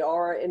as they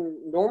are in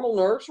normal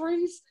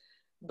nurseries,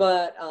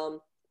 but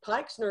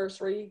Pike's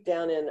Nursery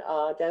down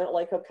at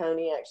Lake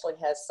Oconee actually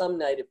has some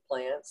native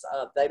plants.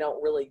 They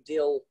don't really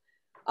deal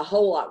a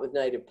whole lot with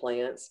native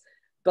plants,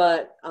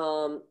 but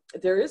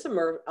there is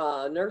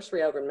a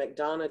nursery over in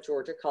McDonough,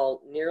 Georgia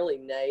called Nearly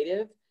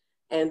Native,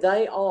 and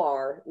they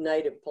are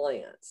native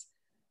plants.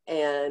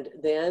 And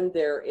then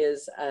there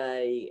is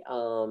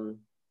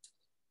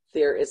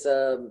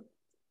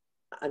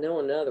I know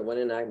another one,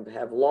 and I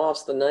have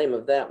lost the name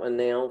of that one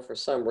now for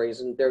some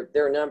reason. There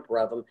are a number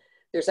of them.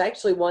 There's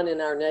actually one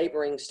in our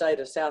neighboring state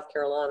of South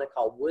Carolina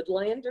called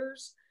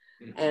Woodlanders,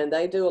 and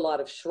they do a lot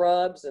of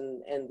shrubs,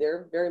 and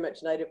they're very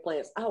much native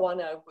plants. Oh, I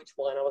know which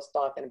one I was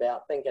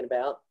thinking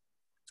about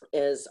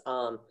is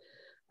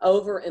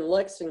over in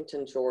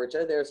Lexington,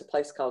 Georgia. There's a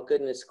place called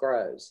Goodness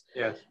Grows.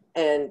 Yes.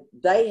 And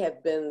they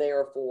have been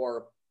there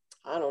for,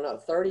 I don't know,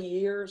 30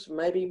 years,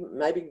 maybe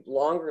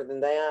longer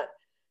than that.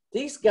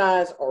 These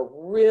guys are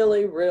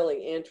really,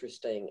 really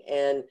interesting.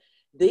 And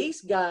these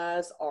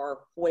guys are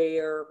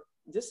where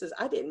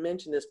I didn't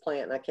mention this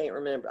plant, and I can't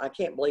remember. I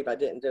can't believe I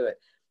didn't do it.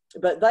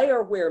 But they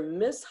are where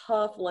Miss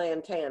Huff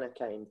lantana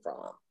came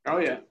from. Oh,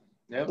 yeah.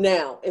 Yep.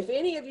 Now, if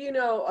any of you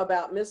know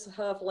about Miss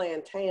Huff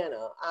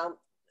lantana,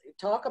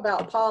 talk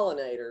about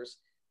pollinators.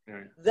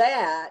 Right.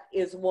 That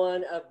is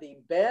one of the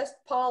best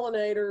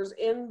pollinators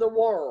in the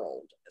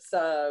world.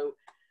 So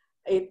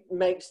it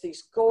makes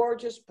these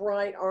gorgeous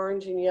bright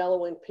orange and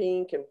yellow and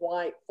pink and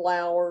white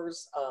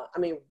flowers. I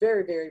mean,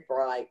 very, very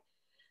bright.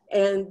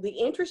 And the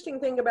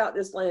interesting thing about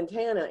this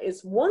lantana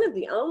is one of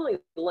the only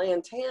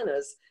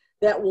lantanas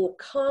that will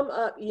come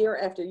up year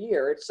after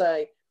year.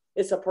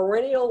 It's a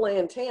perennial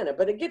lantana,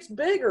 but it gets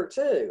bigger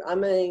too. I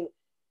mean,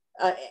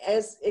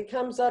 as it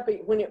comes up,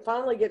 when it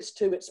finally gets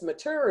to its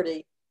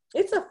maturity,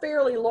 it's a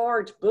fairly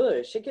large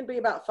bush. It can be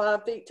about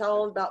 5 feet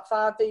tall and about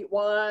 5 feet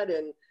wide,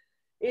 and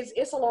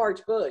it's a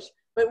large bush.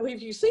 But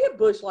if you see a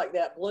bush like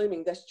that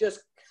blooming, that's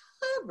just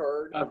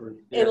covered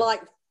in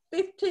like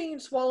 15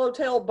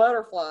 swallowtail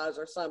butterflies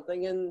or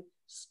something, and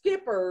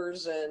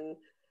skippers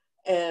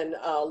and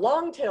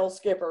long-tail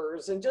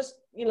skippers, and just,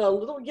 you know,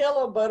 little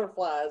yellow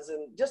butterflies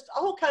and just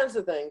all kinds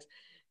of things.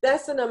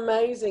 That's an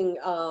amazing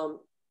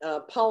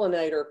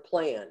pollinator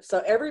plant.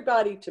 So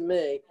everybody, to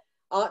me,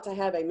 ought to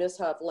have a Miss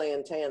Huff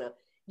lantana.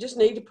 You just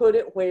need to put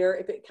it where,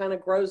 if it kind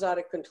of grows out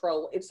of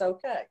control, it's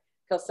okay,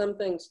 because some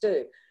things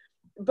do.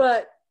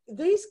 But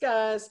these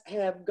guys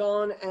have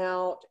gone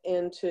out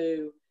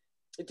into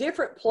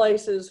different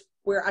places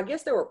where I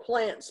guess there were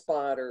plant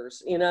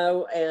spotters, you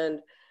know, and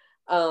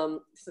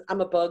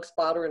I'm a bug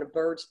spotter and a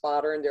bird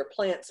spotter, and they're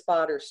plant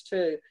spotters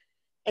too.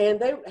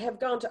 And they have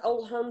gone to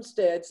old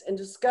homesteads and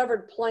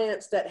discovered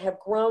plants that have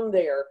grown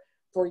there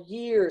for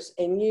years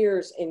and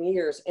years and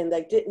years, and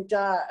they didn't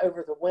die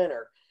over the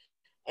winter.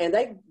 And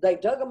they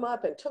dug them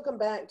up and took them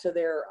back to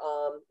their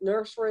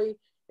nursery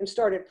and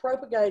started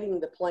propagating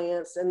the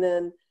plants. And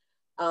then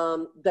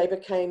they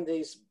became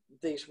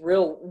these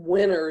real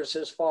winners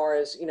as far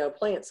as, you know,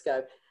 plants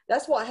go.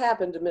 That's what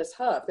happened to Miss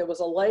Huff. There was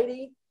a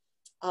lady,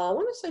 I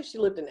want to say she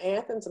lived in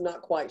Athens, I'm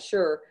not quite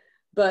sure,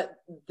 but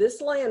this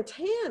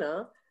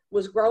lantana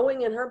was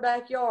growing in her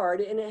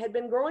backyard, and it had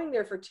been growing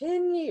there for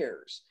 10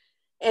 years.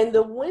 And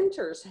the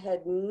winters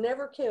had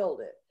never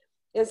killed it.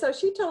 And so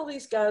she told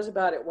these guys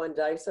about it one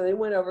day. So they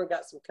went over and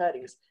got some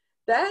cuttings.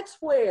 That's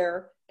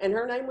where, and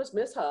her name was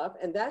Miss Huff,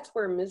 and that's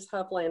where Miss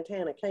Huff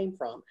lantana came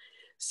from.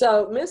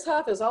 So Miss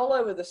Huff is all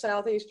over the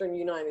southeastern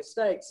United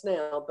States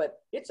now, but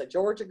it's a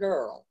Georgia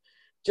girl.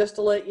 just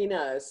to let you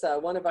know. So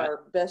one of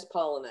our best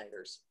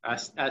pollinators.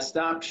 I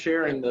stopped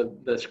sharing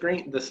the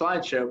screen, the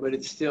slideshow, but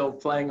it's still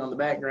playing on the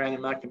background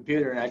in my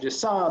computer, and I just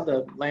saw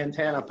the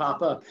lantana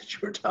pop up that you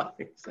were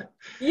talking. So.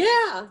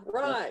 Yeah,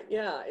 right.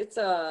 Yeah, it's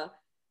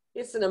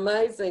an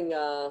amazing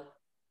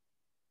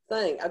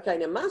thing. Okay,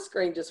 now my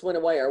screen just went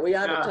away. Are we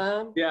out of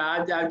time?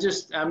 Yeah,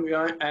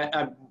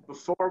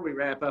 before we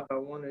wrap up, I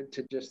wanted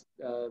to just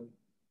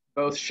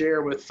both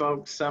share with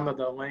folks some of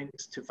the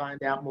links to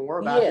find out more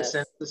about the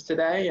census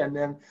today, and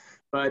then,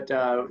 but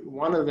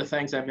one of the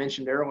things I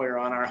mentioned earlier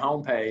on our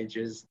homepage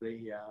is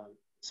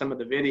some of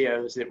the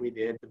videos that we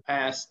did.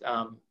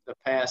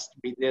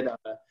 We did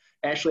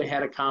actually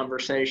had a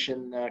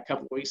conversation a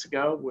couple of weeks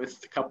ago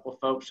with a couple of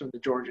folks from the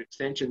Georgia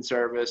Extension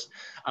Service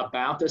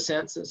about the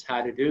census,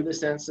 how to do the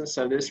census.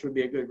 So this would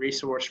be a good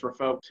resource for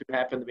folks who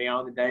happen to be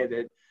on the day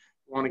that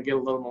want to get a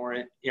little more,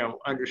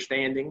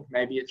 understanding.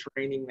 Maybe it's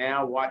raining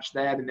now, watch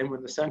that. And then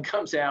when the sun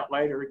comes out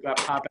later, we got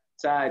to pop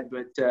outside.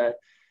 But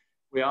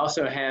we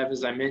also have,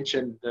 as I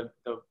mentioned, the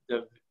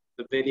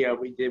video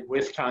we did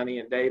with Connie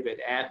and David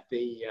at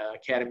the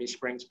Academy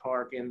Springs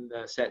Park in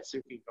the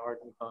Satsuki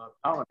Garden Club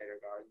Pollinator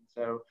Garden.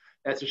 So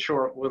that's a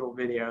short little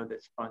video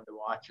that's fun to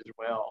watch as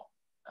well.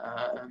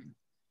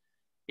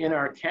 In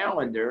our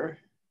calendar,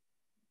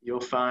 you'll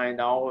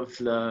find all of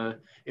the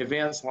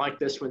events like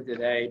this one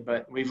today,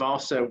 but we've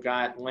also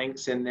got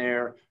links in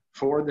there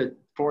for the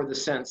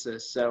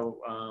census. So,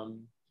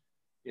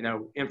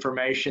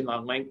 information,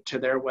 a link to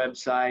their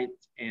website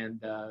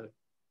and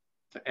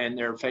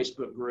their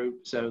Facebook group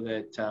so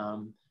that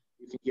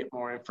you can get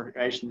more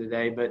information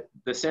today. But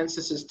the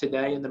census is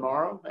today and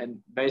tomorrow, and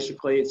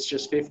basically it's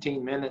just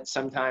 15 minutes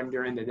sometime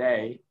during the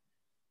day.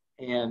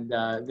 And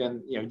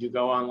then, you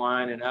go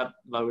online and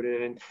upload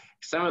it. And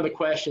some of the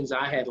questions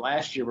I had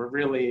last year were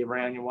really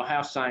around, well,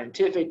 how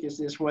scientific is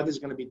this? What is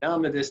going to be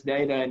done with this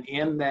data? And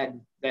in that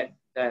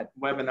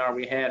webinar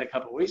we had a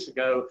couple of weeks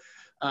ago,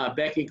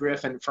 Becky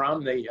Griffin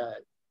from the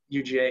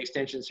UGA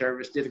Extension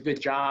Service did a good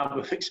job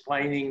of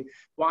explaining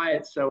why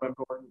it's so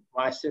important,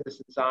 why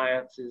citizen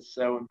science is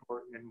so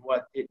important, and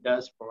what it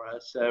does for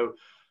us. So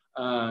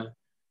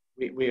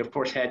we of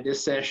course had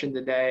this session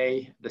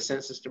today, the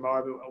census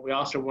tomorrow, but we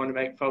also want to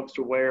make folks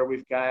aware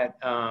we've got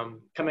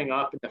coming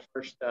up in the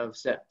 1st of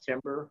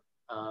September,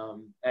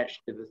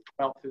 actually the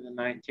 12th through the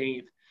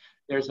 19th,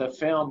 there's a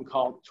film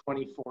called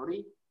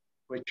 2040,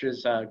 which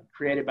is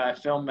created by a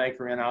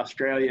filmmaker in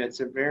Australia.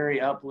 It's a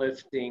very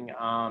uplifting,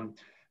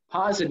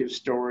 positive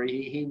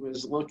story. He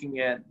was looking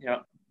at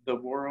the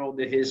world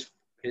that his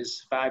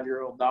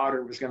 5-year-old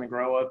daughter was going to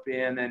grow up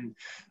in, and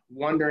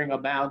wondering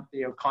about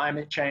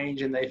climate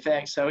change and the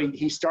effects. So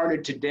he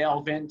started to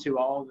delve into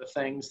all the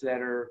things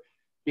that are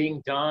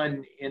being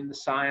done in the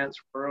science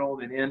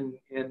world and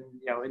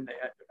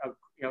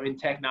in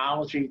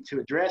technology to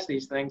address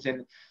these things,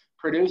 and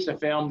produce a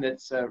film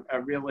that's a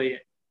really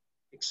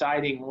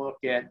exciting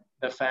look at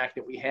the fact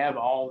that we have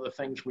all the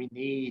things we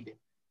need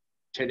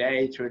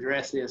today to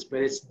address this, but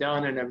it's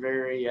done in a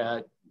very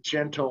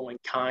gentle and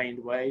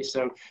kind way.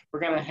 So we're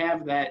going to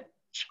have that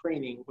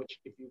screening, which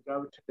if you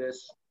go to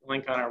this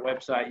link on our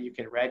website, you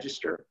can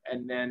register.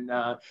 And then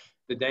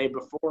the day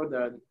before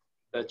the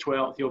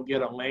 12th, you'll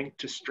get a link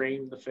to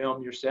stream the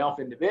film yourself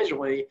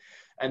individually.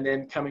 And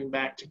then coming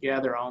back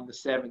together on the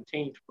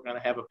 17th, we're going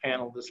to have a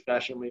panel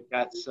discussion. We've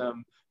got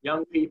some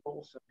young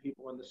people, some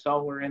people in the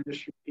solar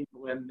industry,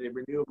 people in the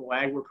renewable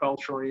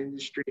agricultural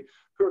industry,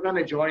 who are going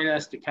to join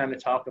us to kind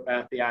of talk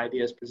about the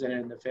ideas presented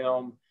in the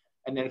film.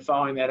 And then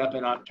following that up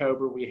in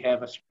October, we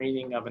have a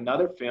screening of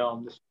another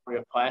film, The Story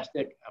of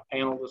Plastic, a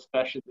panel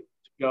discussion to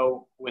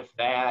go with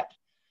that.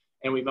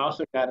 And we've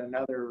also got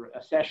another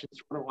session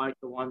sort of like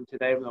the one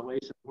today with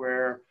Alisa,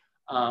 where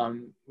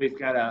we've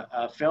got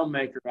a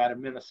filmmaker out of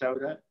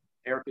Minnesota,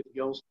 Erica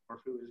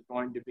Gilsdorf, who is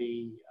going to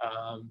be,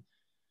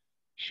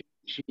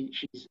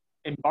 she's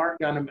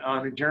embarked on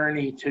a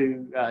journey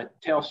to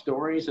tell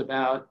stories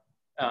about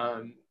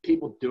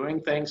people doing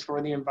things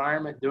for the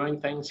environment,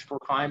 doing things for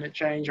climate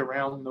change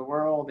around the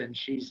world. And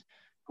she's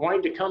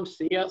going to come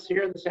see us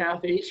here in the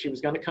Southeast. She was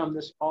going to come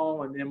this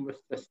fall, and then with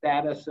the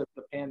status of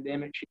the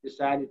pandemic, she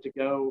decided to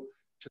go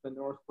to the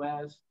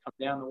Northwest, come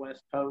down the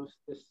West Coast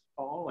this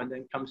fall, and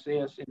then come see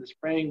us in the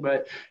spring.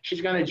 But she's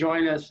going to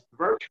join us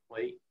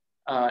virtually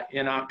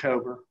in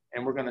October,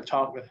 and we're going to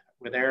talk with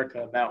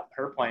Erica about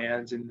her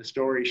plans and the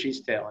story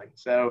she's telling.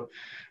 So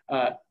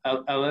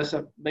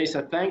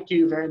Lisa, thank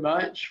you very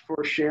much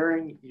for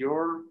sharing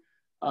your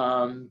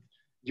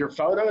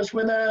photos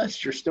with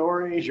us, your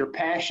stories, your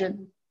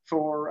passion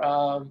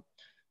for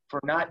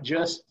not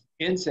just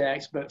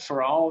insects, but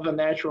for all of the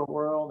natural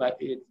world.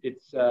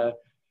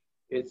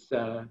 It's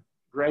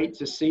great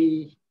to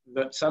see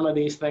some of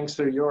these things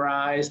through your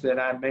eyes that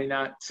I may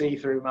not see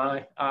through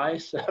my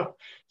eyes.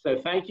 So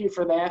thank you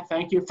for that.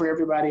 Thank you for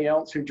everybody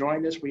else who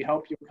joined us. We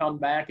hope you'll come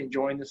back and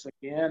join us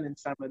again in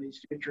some of these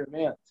future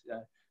events.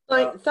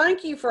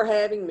 Thank you for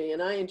having me,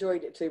 and I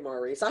enjoyed it too,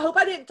 Maurice. I hope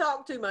I didn't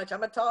talk too much.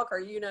 I'm a talker,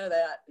 you know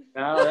that.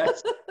 No,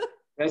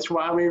 that's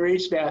why we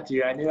reached out to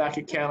you. I knew I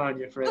could count on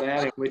you for that.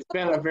 And it's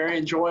been a very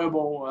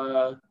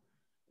enjoyable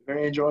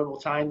very enjoyable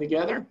time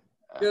together.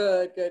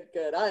 Good, good,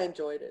 good. I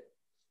enjoyed it.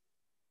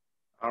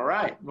 All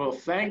right. Well,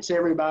 thanks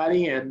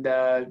everybody. And,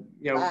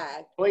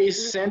 Bye.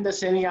 please send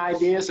us any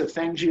ideas of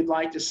things you'd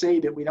like to see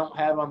that we don't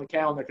have on the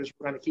calendar, because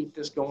we're going to keep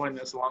this going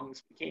as long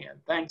as we can.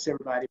 Thanks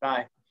everybody.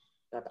 Bye.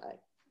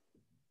 Bye-bye.